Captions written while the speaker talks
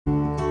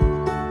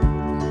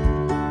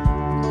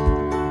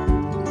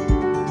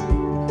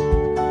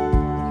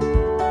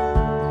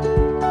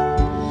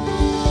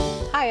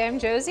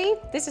Josie.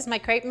 This is my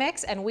crepe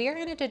mix, and we are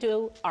going to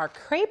do our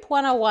Crepe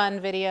 101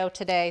 video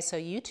today so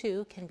you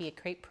too can be a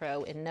crepe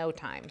pro in no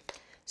time.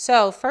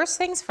 So first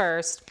things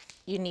first,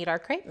 you need our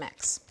crepe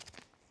mix.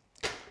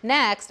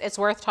 Next, it's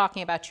worth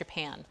talking about your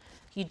pan.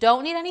 You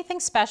don't need anything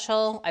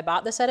special. I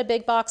bought this at a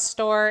big box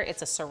store.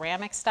 It's a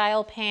ceramic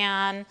style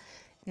pan.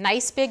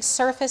 Nice big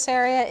surface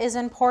area is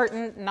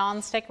important.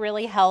 Non-stick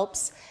really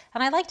helps.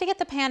 And I like to get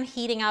the pan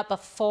heating up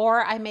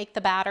before I make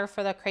the batter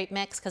for the crepe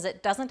mix because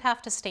it doesn't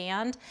have to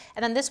stand.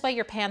 And then this way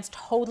your pan's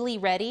totally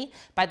ready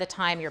by the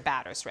time your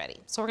batter's ready.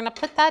 So we're gonna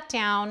put that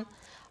down.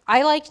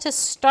 I like to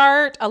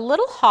start a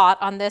little hot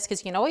on this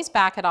because you can always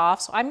back it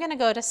off. So I'm gonna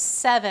go to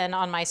 7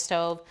 on my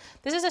stove.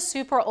 This is a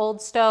super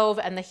old stove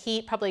and the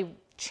heat probably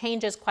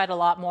changes quite a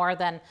lot more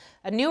than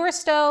a newer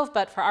stove,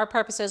 but for our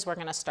purposes, we're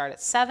gonna start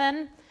at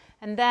 7.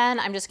 And then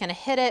I'm just gonna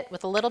hit it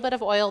with a little bit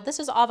of oil. This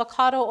is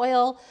avocado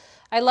oil.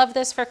 I love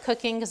this for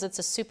cooking because it's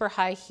a super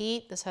high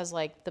heat. This has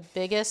like the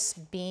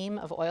biggest beam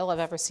of oil I've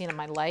ever seen in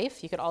my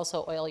life. You could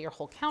also oil your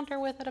whole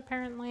counter with it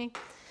apparently.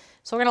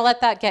 So we're gonna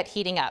let that get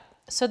heating up.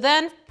 So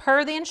then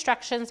per the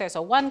instructions, there's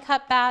a 1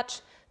 cup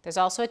batch. There's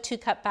also a 2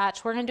 cup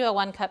batch. We're gonna do a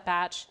 1 cup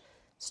batch.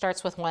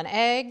 Starts with 1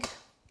 egg.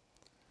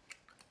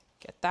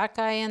 Get that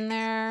guy in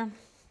there.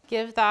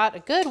 Give that a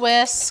good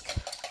whisk.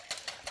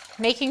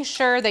 Making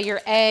sure that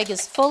your egg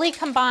is fully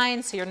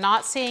combined so you're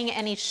not seeing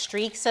any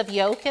streaks of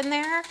yolk in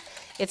there.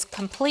 It's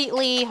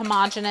completely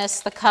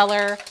homogeneous, the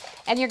color,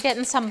 and you're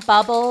getting some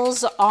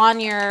bubbles on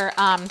your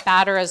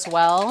batter as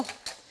well.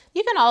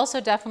 You can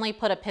also definitely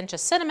put a pinch of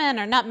cinnamon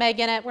or nutmeg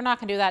in it. We're not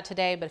gonna do that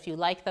today, but if you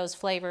like those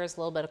flavors, a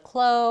little bit of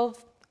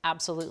clove,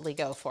 absolutely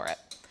go for it.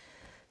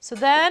 So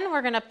then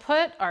we're gonna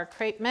put our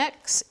crepe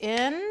mix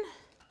in.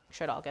 Make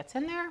sure it all gets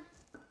in there.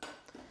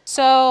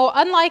 So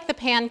unlike the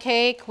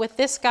pancake, with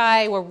this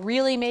guy, we're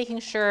really making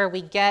sure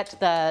we get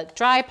the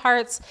dry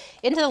parts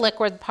into the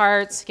liquid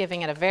parts,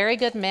 giving it a very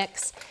good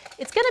mix.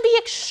 It's gonna be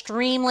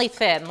extremely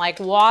thin, like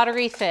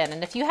watery thin.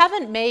 And if you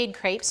haven't made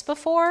crepes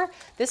before,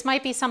 this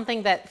might be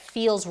something that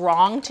feels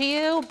wrong to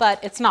you,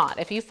 but it's not.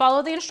 If you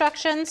follow the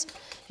instructions,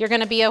 you're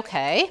gonna be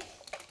okay.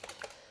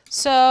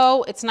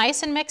 So it's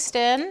nice and mixed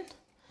in.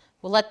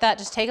 We'll let that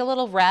just take a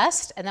little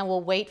rest, and then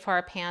we'll wait for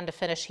our pan to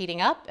finish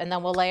heating up, and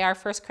then we'll lay our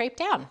first crepe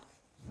down.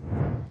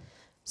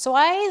 So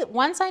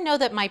once I know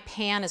that my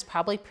pan is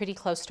probably pretty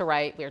close to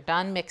right, we're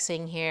done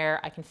mixing here,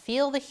 I can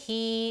feel the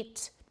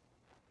heat.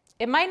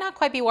 It might not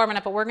quite be warm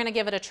enough, but we're gonna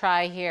give it a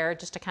try here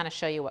just to kind of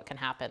show you what can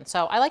happen.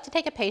 So I like to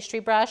take a pastry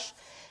brush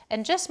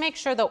and just make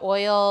sure the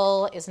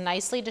oil is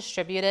nicely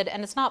distributed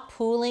and it's not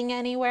pooling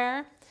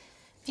anywhere.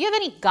 If you have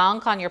any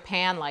gunk on your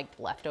pan, like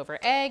leftover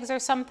eggs or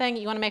something,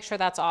 you wanna make sure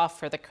that's off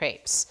for the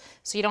crepes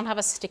so you don't have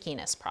a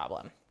stickiness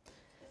problem.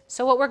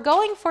 So what we're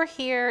going for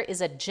here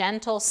is a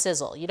gentle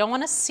sizzle. You don't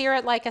want to sear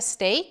it like a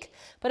steak,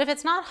 but if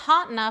it's not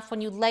hot enough, when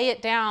you lay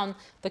it down,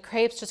 the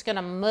crepe's just going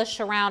to mush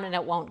around and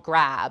it won't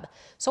grab.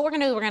 So what we're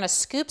going to do, we're going to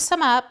scoop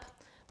some up,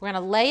 we're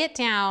going to lay it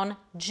down,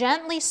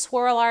 gently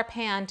swirl our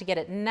pan to get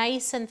it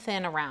nice and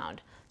thin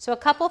around. So a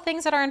couple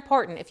things that are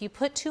important. If you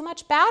put too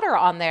much batter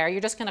on there,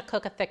 you're just gonna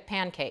cook a thick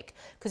pancake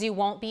because you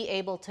won't be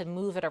able to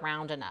move it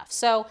around enough.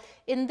 So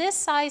in this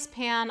size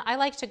pan, I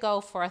like to go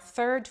for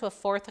 1/3 to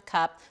 1/4 a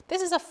cup.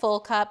 This is a full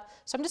cup,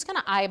 so I'm just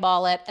gonna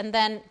eyeball it and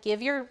then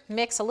give your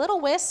mix a little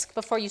whisk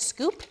before you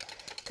scoop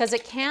because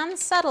it can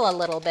settle a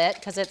little bit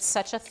because it's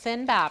such a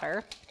thin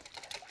batter.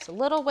 So a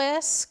little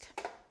whisk,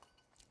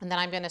 and then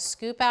I'm gonna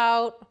scoop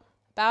out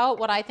about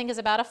what I think is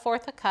about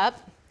 1/4 a cup.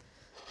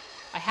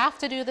 I have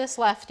to do this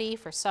lefty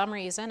for some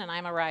reason, and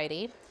I'm a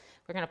righty.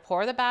 We're gonna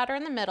pour the batter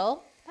in the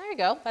middle. There you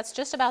go, that's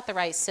just about the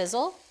right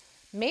sizzle.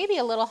 Maybe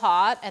a little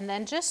hot, and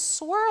then just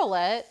swirl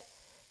it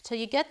till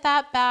you get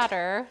that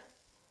batter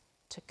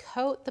to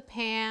coat the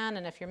pan,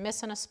 and if you're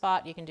missing a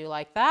spot, you can do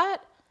like that.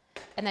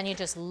 And then you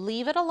just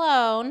leave it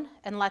alone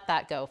and let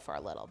that go for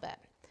a little bit.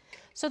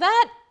 So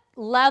that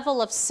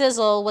level of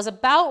sizzle was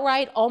about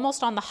right,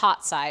 almost on the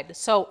hot side.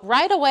 So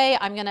right away,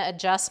 I'm gonna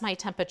adjust my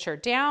temperature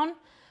down.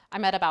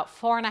 I'm at about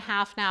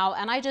 4.5 now,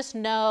 and I just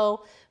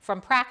know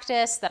from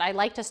practice that I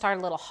like to start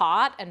a little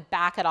hot and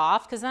back it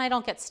off because then I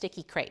don't get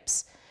sticky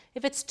crepes.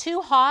 If it's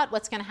too hot,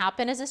 what's gonna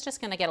happen is it's just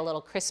gonna get a little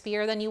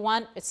crispier than you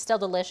want. It's still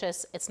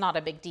delicious, it's not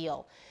a big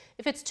deal.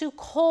 If it's too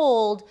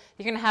cold,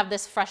 you're gonna have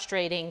this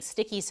frustrating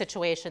sticky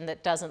situation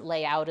that doesn't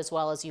lay out as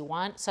well as you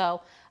want. So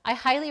I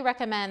highly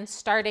recommend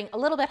starting a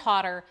little bit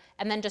hotter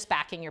and then just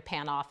backing your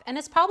pan off. And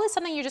it's probably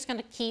something you're just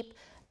gonna keep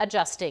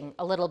adjusting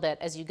a little bit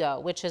as you go,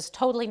 which is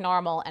totally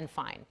normal and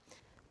fine.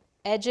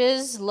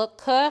 Edges look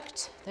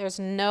cooked. There's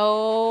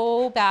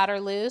no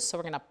batter loose, so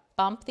we're gonna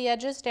bump the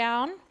edges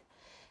down.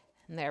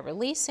 And they're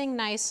releasing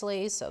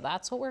nicely, so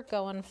that's what we're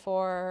going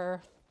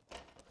for.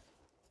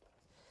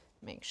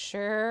 Make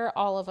sure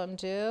all of them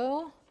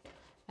do.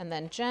 And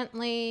then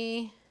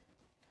gently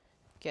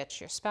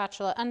get your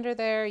spatula under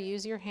there.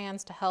 Use your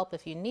hands to help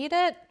if you need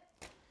it.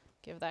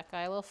 Give that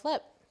guy a little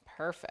flip.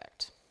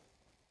 Perfect.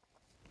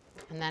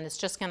 And then it's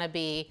just gonna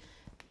be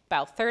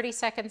about 30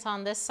 seconds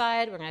on this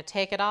side. We're gonna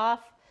take it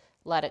off,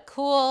 let it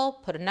cool,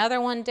 put another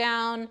one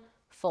down,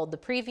 fold the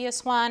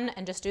previous one,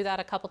 and just do that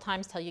a couple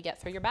times till you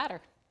get through your batter.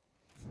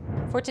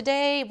 For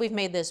today, we've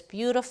made this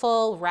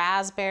beautiful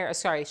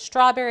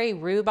strawberry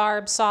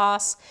rhubarb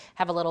sauce.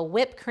 Have a little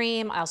whipped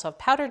cream. I also have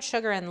powdered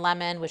sugar and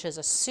lemon, which is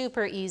a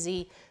super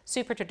easy,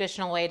 super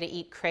traditional way to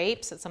eat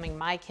crepes. It's something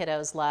my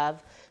kiddos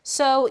love.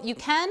 So you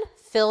can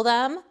fill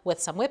them with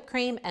some whipped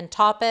cream and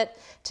top it.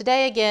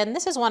 Today, again,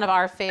 this is one of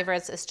our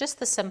favorites. It's just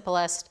the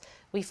simplest.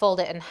 We fold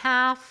it in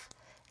half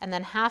and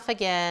then half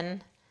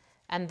again,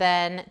 and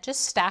then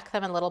just stack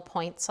them in little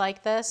points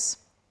like this.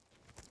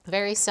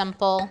 Very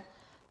simple.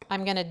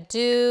 I'll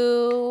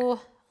do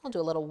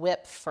a little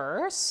whip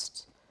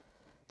first.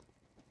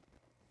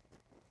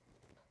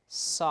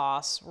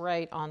 Sauce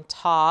right on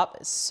top.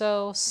 It's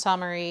so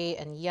summery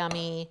and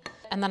yummy.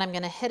 And then I'm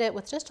gonna hit it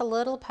with just a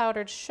little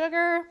powdered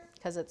sugar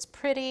because it's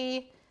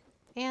pretty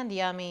and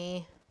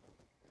yummy.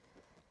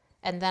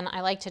 And then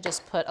I like to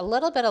just put a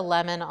little bit of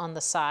lemon on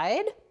the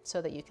side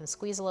so that you can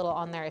squeeze a little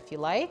on there if you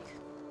like.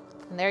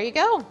 And there you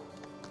go.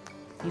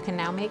 You can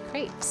now make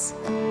crepes.